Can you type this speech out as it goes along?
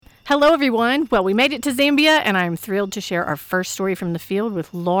Hello, everyone. Well, we made it to Zambia, and I'm thrilled to share our first story from the field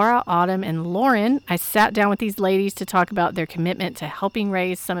with Laura, Autumn, and Lauren. I sat down with these ladies to talk about their commitment to helping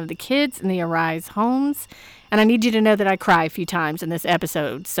raise some of the kids in the Arise homes. And I need you to know that I cry a few times in this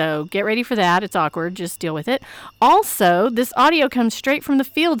episode, so get ready for that. It's awkward. Just deal with it. Also, this audio comes straight from the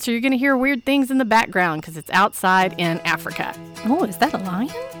field, so you're going to hear weird things in the background because it's outside in Africa. Oh, is that a lion?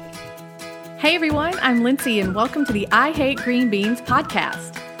 Hey, everyone. I'm Lindsay, and welcome to the I Hate Green Beans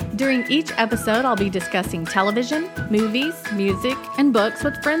podcast. During each episode, I'll be discussing television, movies, music, and books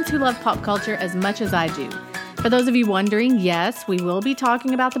with friends who love pop culture as much as I do. For those of you wondering, yes, we will be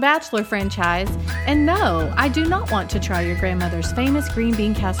talking about the Bachelor franchise. And no, I do not want to try your grandmother's famous green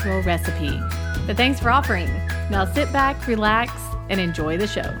bean casserole recipe. But thanks for offering. Now sit back, relax, and enjoy the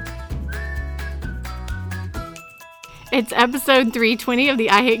show. It's episode 320 of the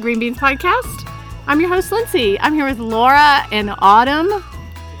I Hate Green Beans podcast. I'm your host, Lindsay. I'm here with Laura and Autumn.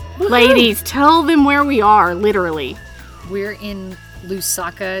 Woo-hoo. Ladies, tell them where we are, literally. We're in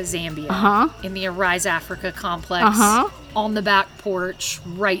Lusaka, Zambia, in the Arise Africa complex, on the back porch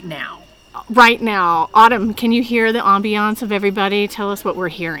right now. Right now. Autumn, can you hear the ambiance of everybody? Tell us what we're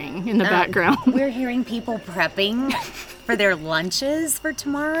hearing in the background. We're hearing people prepping for their lunches for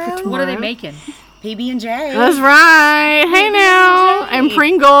tomorrow. What are they making? PB&J. That's right. Hey now. And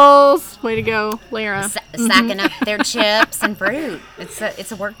Pringles. Way to go, Lara. Sacking up their chips and fruit.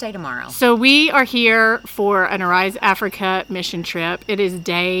 It's a work day tomorrow. So we are here for an Arise Africa mission trip. It is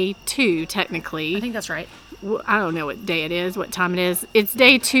day 2, technically. I think that's right. I don't know what day it is, what time it is. It's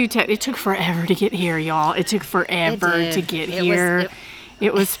day 2. It took forever to get here, y'all. It took forever to get here.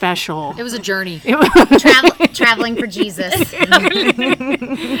 It was special. It was a journey. Traveling for Jesus.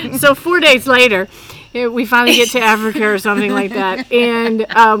 So 4 days later, we finally get to Africa or something like that. And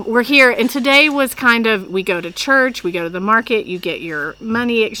we're here. And today was kind of, we go to church, we go to the market, you get your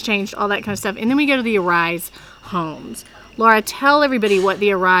money exchanged, all that kind of stuff. And then we go to the Arise homes. Laura, tell everybody what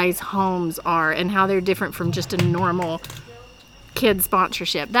the Arise homes are and how they're different from just a normal kid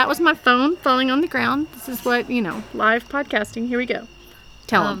sponsorship. That was my phone falling on the ground. This is what, live podcasting. Here we go.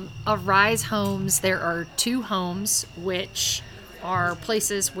 Tell them. Arise homes, there are 2 homes, which are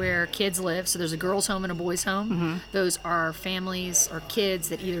places where kids live. So there's a girls' home and a boys' home. Mm-hmm. Those are families or kids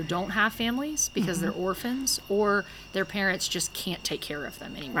that either don't have families because they're orphans or their parents just can't take care of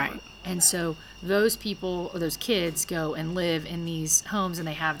them anymore. Right. And so those people, or those kids, go and live in these homes, and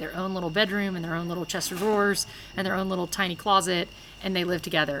they have their own little bedroom and their own little chest of drawers and their own little tiny closet, and they live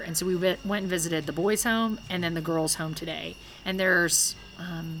together. And so we went and visited the boys' home and then the girls' home today. And there's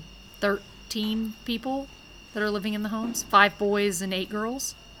 13 people that are living in the homes, 5 boys and 8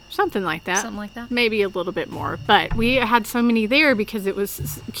 girls. Something like that. Something like that. Maybe a little bit more. But we had so many there because it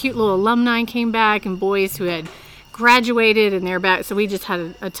was cute little alumni came back and boys who had graduated and they're back. So we just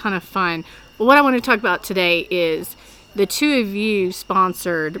had a ton of fun. But what I want to talk about today is the 2 of you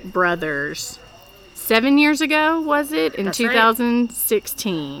sponsored brothers 7 years ago, was it? In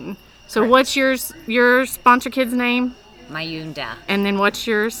 2016. Right. So correct. What's your sponsor kid's name? Mayunda. And then what's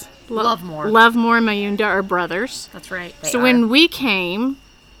yours? Lovemore. Lovemore and Mayunda are brothers. That's right. When we came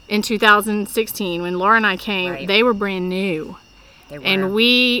in 2016, when Laura and I came, They were brand new. They were. And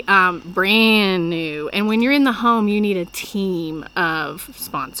we, brand new. And when you're in the home, you need a team of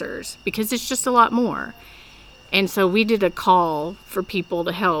sponsors because it's just a lot more. And so we did a call for people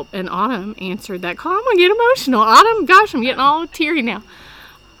to help. And Autumn answered that call. I'm going to get emotional. Autumn, gosh, I'm getting all teary now.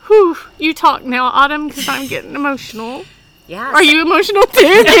 Whew, you talk now, Autumn, because I'm getting emotional. Yeah. Are you emotional too?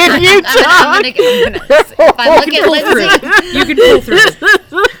 Can you talk? If I look at Lindsay, you can pull through.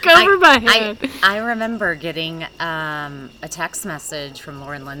 Look over my head. I remember getting a text message from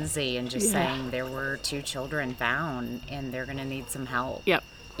Lauren Lindsay and just saying there were 2 children found and they're going to need some help. Yep.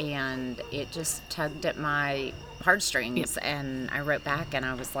 And it just tugged at my heartstrings. Yep. And I wrote back and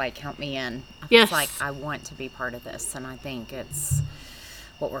I was like, help me in. I was like, I want to be part of this. And I think it's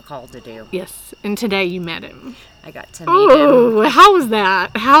what we're called to do. Yes. And today you met him. I got to meet him. Oh, how was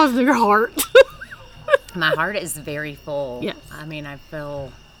that? How's your heart? My heart is very full. Yes. I mean,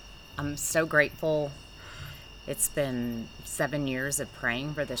 I'm so grateful. It's been 7 years of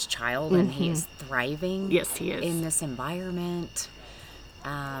praying for this child, and he is thriving. Yes, he is. In this environment.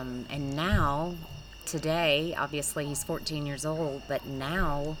 And now, today, obviously he's 14 years old, but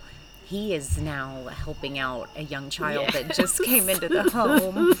now he is now helping out a young child that just came into the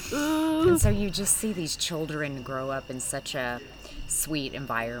home. And so you just see these children grow up in such a sweet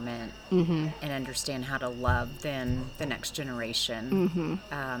environment and understand how to love then the next generation.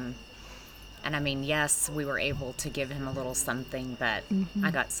 And I mean, yes, we were able to give him a little something, but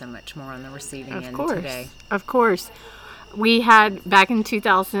I got so much more on the receiving end today. Of course. we had back in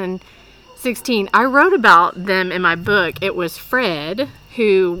 2016, I wrote about them in my book. It was Fred,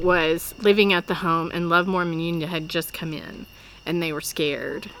 who was living at the home, and Lovemore and Munya had just come in, and they were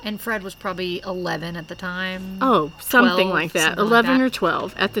scared. And Fred was probably 11 at the time. Oh, something 12, like that. something 11 like that. or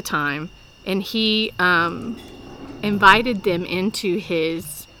 12 at the time. And he invited them into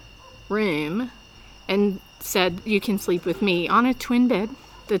his room and said, you can sleep with me on a twin bed.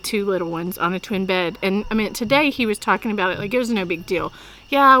 The two little ones on a twin bed. And I mean, today he was talking about it like it was no big deal.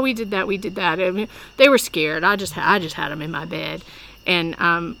 Yeah, we did that. I mean, they were scared. I just had them in my bed.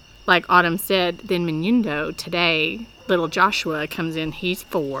 And like Autumn said, then Menundo today, little Joshua comes in. He's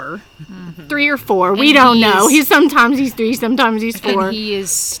 4, 3 or 4. We don't know. Sometimes he's 3, sometimes he's 4. And he is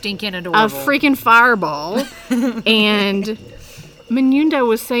stinking adorable. A freaking fireball. And Menundo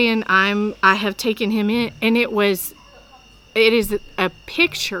was saying, I have taken him in, and it is a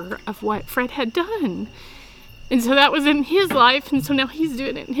picture of what Fred had done. And so that was in his life, and so now he's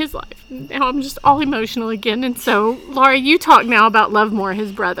doing it in his life. Now I'm just all emotional again. And so, Laura, you talk now about Lovemore,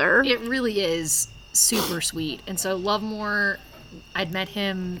 his brother. It really is super sweet. And so Lovemore, I'd met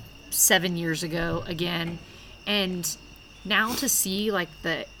him 7 years ago again. And now to see like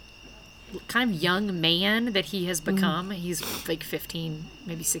the kind of young man that he has become, he's like 15,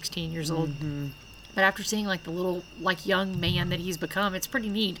 maybe 16 years old. But after seeing like the little like young man that he's become, it's pretty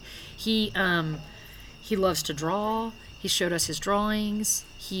neat. He loves to draw. He showed us his drawings.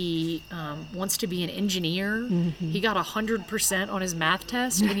 He wants to be an engineer. He got 100% on his math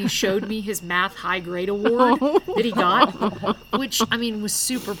test when he showed me his math high grade award that he got, which I mean was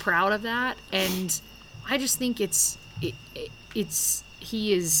super proud of that. And I just think he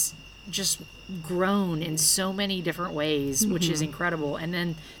is just grown in so many different ways, which is incredible. And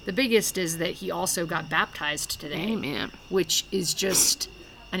then the biggest is that he also got baptized today. Amen. Which is just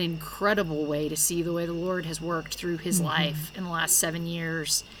an incredible way to see the way the Lord has worked through his life in the last 7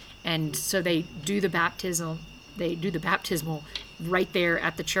 years. And so they do the baptismal right there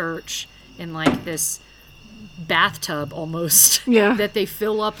at the church in like this bathtub almost that they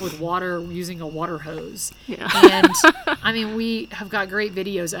fill up with water using a water hose. And I mean, we have got great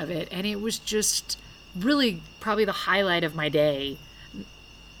videos of it, and it was just really probably the highlight of my day,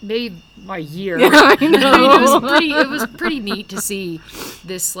 maybe my year. I mean, it was pretty neat to see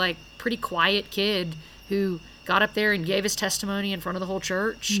this like pretty quiet kid who got up there and gave his testimony in front of the whole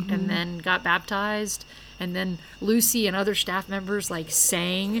church and then got baptized. And then Lucy and other staff members like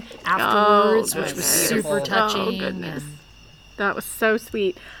sang afterwards, which was super touching. Oh, goodness. That was so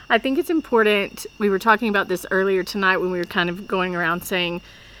sweet. I think it's important. We were talking about this earlier tonight when we were kind of going around saying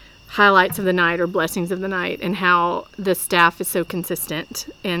highlights of the night or blessings of the night, and how the staff is so consistent,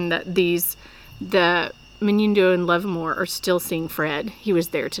 and that the Menundo and Lovemore are still seeing Fred. He was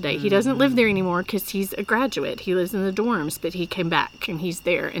there today. He doesn't live there anymore because he's a graduate. He lives in the dorms, but he came back and he's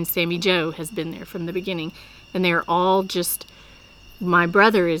there. And Sammy Joe has been there from the beginning. And they're all just, my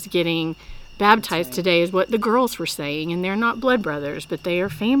brother is getting baptized today is what the girls were saying. And they're not blood brothers, but they are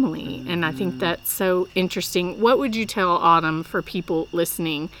family. And I think that's so interesting. What would you tell Autumn for people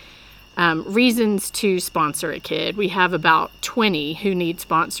listening? Reasons to sponsor a kid. We have about 20 who need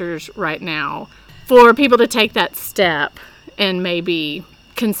sponsors right now. For people to take that step and maybe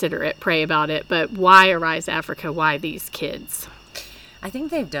consider it, pray about it. But why Arise Africa? Why these kids? I think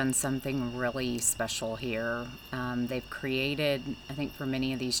they've done something really special here. They've created, I think for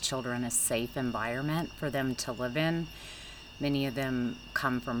many of these children, a safe environment for them to live in. Many of them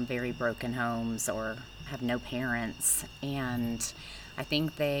come from very broken homes or have no parents. And I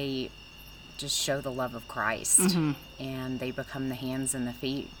think they just show the love of Christ. And they become the hands and the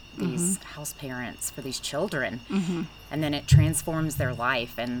feet, these house parents for these children. And then it transforms their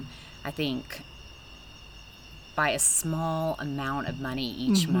life. And I think by a small amount of money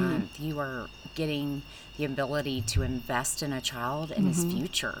each month, you are getting the ability to invest in a child and his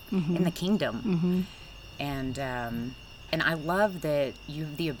future in the kingdom. And I love that you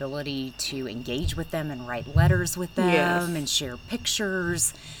have the ability to engage with them and write letters with them and share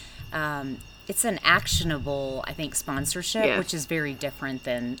pictures. It's an actionable, I think, sponsorship, which is very different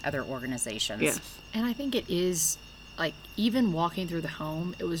than other organizations. And I think it is, like, even walking through the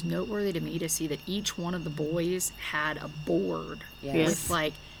home, it was noteworthy to me to see that each one of the boys had a board with,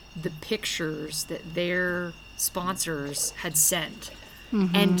 like, the pictures that their sponsors had sent.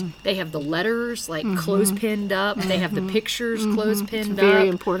 And they have the letters, like, close-pinned up. They have the pictures close-pinned up. Very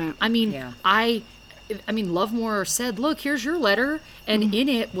important. I mean, I mean, Lovemore said, "Look, here's your letter," and in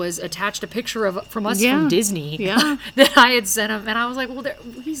it was attached a picture from us from Disney that I had sent him, and I was like, "Well,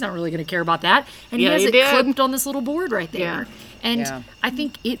 he's not really going to care about that," and he has it clipped on this little board right there. And I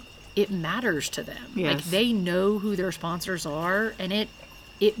think it matters to them. Yes. Like they know who their sponsors are, and it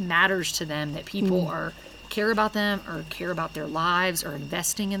matters to them that people are care about them or care about their lives or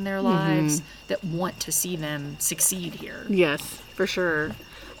investing in their lives, that want to see them succeed here. Yes, for sure.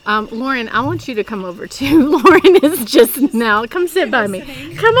 Lauren, I want you to come over too. Lauren is just now. Come sit by me.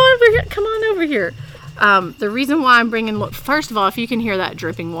 Come over here. Come on over here. The reason why I'm bringing, first of all, if you can hear that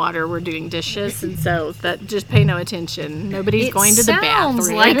dripping water, we're doing dishes, and so that just pay no attention. Nobody's going to the bathroom.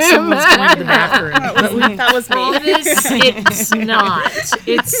 Sounds like someone's going to the bathroom. That was me. It's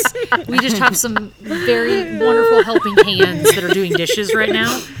not. We just have some very wonderful helping hands that are doing dishes right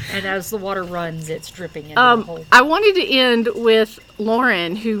now, and as the water runs, it's dripping into the hole. I wanted to end with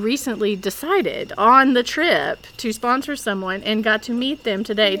Lauren, who recently decided on the trip to sponsor someone and got to meet them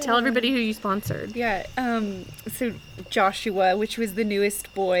today. Tell everybody who you sponsored. Yeah, so Joshua, which was the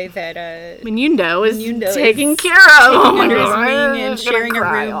newest boy that Menundo is Menundo taking is care of. Oh my under his God. wing and sharing a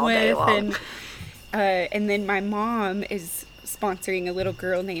Cry room all day with, long. and then my mom is sponsoring a little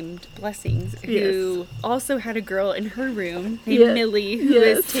girl named Blessings, who also had a girl in her room named Millie,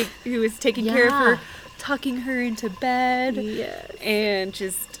 who was taking care of her, tucking her into bed, and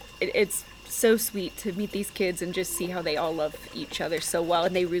just it's so sweet to meet these kids and just see how they all love each other so well,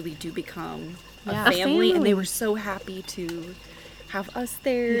 and they really do become a family, and they were so happy to have us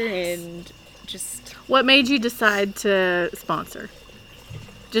there, and just... What made you decide to sponsor?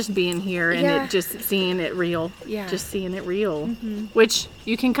 Just being here and it just seeing it real. Yeah. Just seeing it real. Which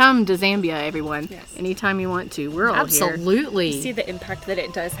you can come to Zambia, everyone. Yes. Anytime you want to. We're all here. Absolutely. You see the impact that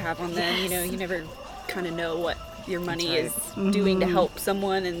it does have on them. You know, you never kind of know what your money is doing to help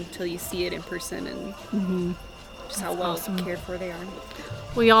someone until you see it in person, and just how well cared for they are.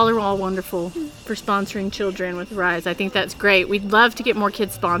 We all are all wonderful for sponsoring children with Rise. I think that's great. We'd love to get more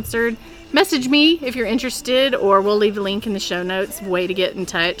kids sponsored. Message me if you're interested, or we'll leave a link in the show notes, way to get in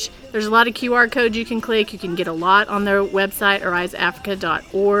touch. There's a lot of QR codes you can click. You can get a lot on their website,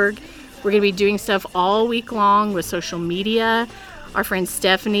 ariseafrica.org. We're going to be doing stuff all week long with social media. Our friend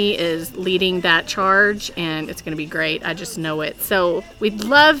Stephanie is leading that charge, and it's going to be great. I just know it. So we'd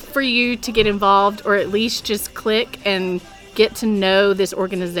love for you to get involved, or at least just click and get to know this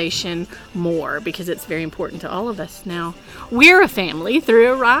organization more, because it's very important to all of us now. We're a family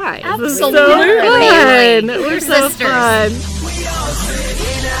through Arise. Absolutely. So fun. We're so sisters. fun. We all sit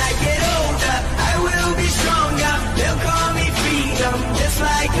in